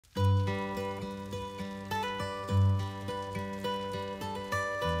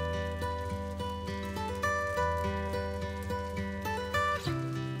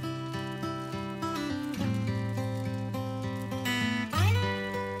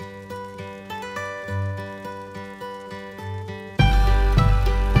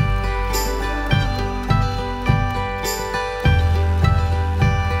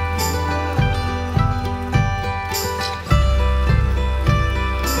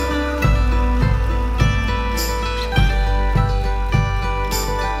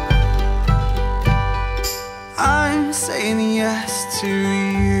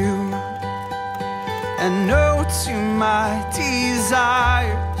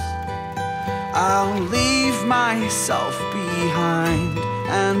I'll leave myself behind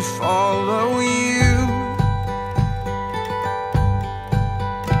and follow you.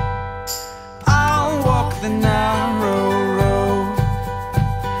 I'll walk the narrow road,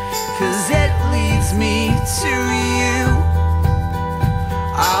 'cause it leads me to you.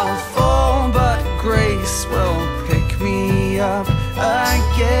 I'll fall, but grace will pick me up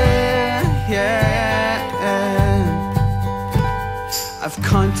again. I've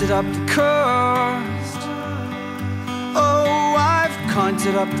counted up the cost. Oh, I've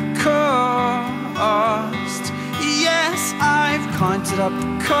counted up the cost. Yes, I've counted up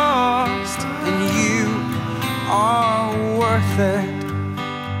the cost, and you are worth it.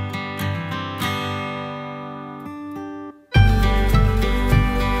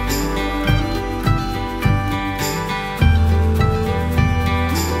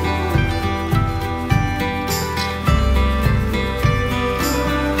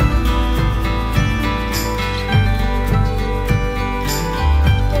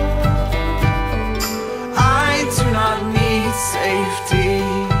 Safety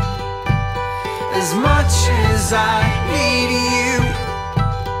as much as I need you.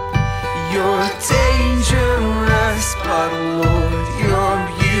 You're dangerous, but Lord, you're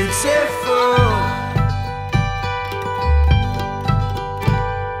beautiful.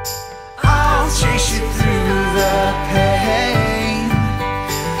 I'll chase you through the pain.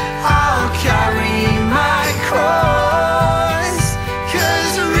 I'll carry my cross,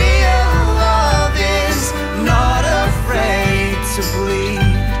 'cause real love is not afraid to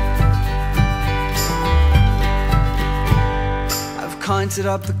bleed. I've counted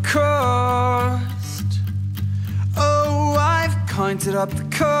up the cost. Oh, I've counted up the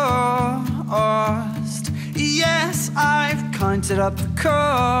cost. Yes, I've counted up the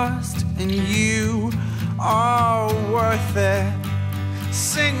cost, and you are worth it.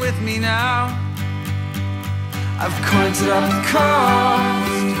 Sing with me now. I've counted up the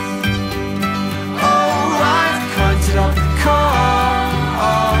cost. Oh, I've counted up the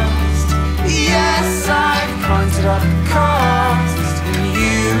cost. Yes, I've counted up the cost, and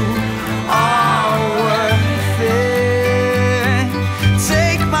you are worth it.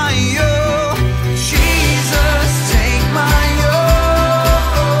 Take my yoke, Jesus, take my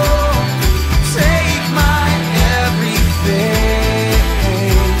yoke. Take my everything.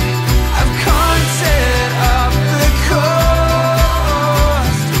 I've counted up the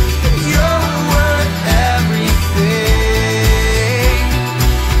cost, and you're worth everything.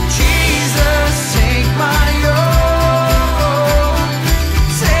 Jesus, take my yoke.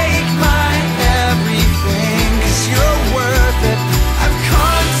 Take my everything, 'cause you're worth it. I've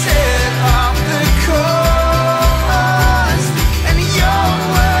counted up the cost, and you're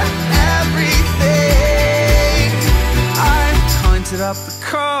worth everything. I've counted up the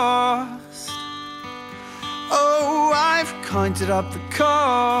cost. Oh, I've counted up the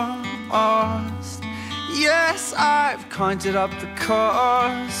cost. Yes, I've counted up the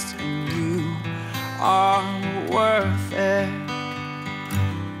cost, and you are worth it.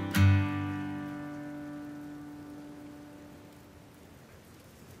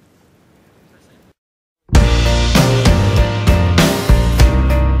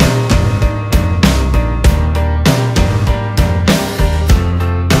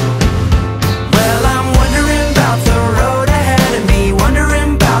 Well, I'm wondering about the road ahead of me,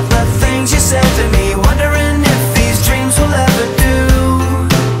 wondering about the things you said to me, wondering if these dreams will ever do.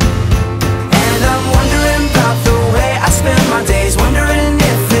 And I'm wondering about the way I spend my days, wondering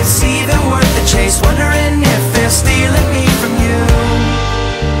if it's even worth the chase, wondering if they're stealing me from you.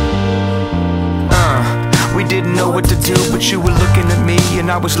 We didn't know what to do, but you were looking at me and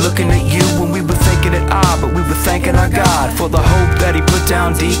I was looking at you, and we were thinking it odd, but we were thanking our God for the hope that He put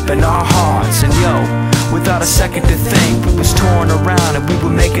down deep in our hearts. And yo, without a second to think, we was touring around and we were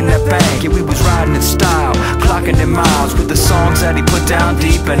making that bank. Yeah, we was riding in style, clocking in miles with the songs that He put down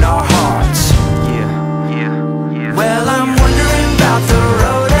deep in our hearts. Well, I'm wondering about the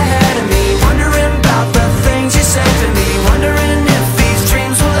road ahead of me, wondering about the things you said to me, wondering if these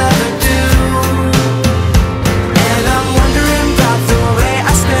dreams will ever do. And I'm wondering about the way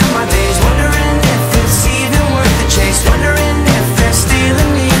I spend my days, wondering if it's even worth the chase, wondering if they're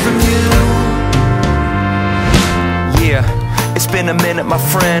stealing me from you. Yeah, it's been a minute, my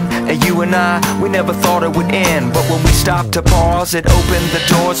friend, and you and I, we never thought it would end. But when we stopped to pause, it opened the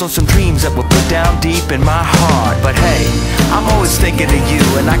doors on some dreams that were put down deep in my heart. But hey, I'm always thinking of you,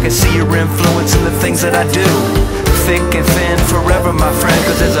 and I can see your influence in the things that I do. Thick and thin, forever my friend,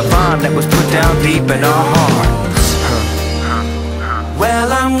 'cause there's a bond that was put down deep in our hearts.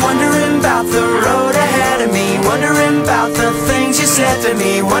 Well, I'm wondering about the road ahead of me, wondering about the things you said to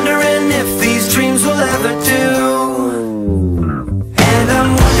me, wondering if these dreams will ever do. And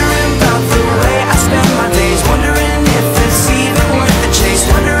I'm wondering about the way I spend my days, wondering if it's even worth the chase,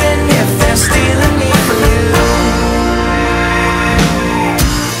 wondering if they're stealing me from you.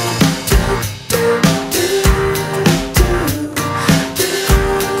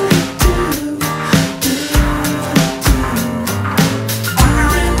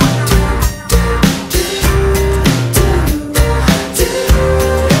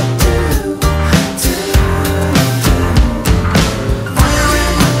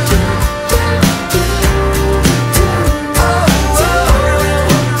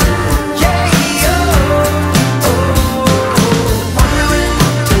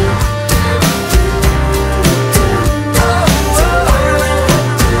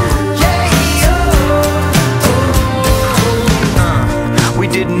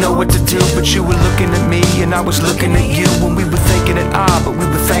 But you were looking at me and I was looking at you, and we were thinking it odd, but we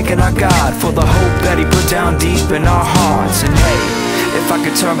were thanking our God for the hope that He put down deep in our hearts. And hey, if I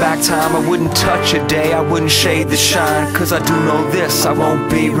could turn back time, I wouldn't touch a day, I wouldn't shade the shine, cause I do know this, I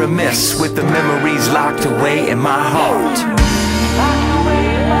won't be remiss with the memories locked away in my heart.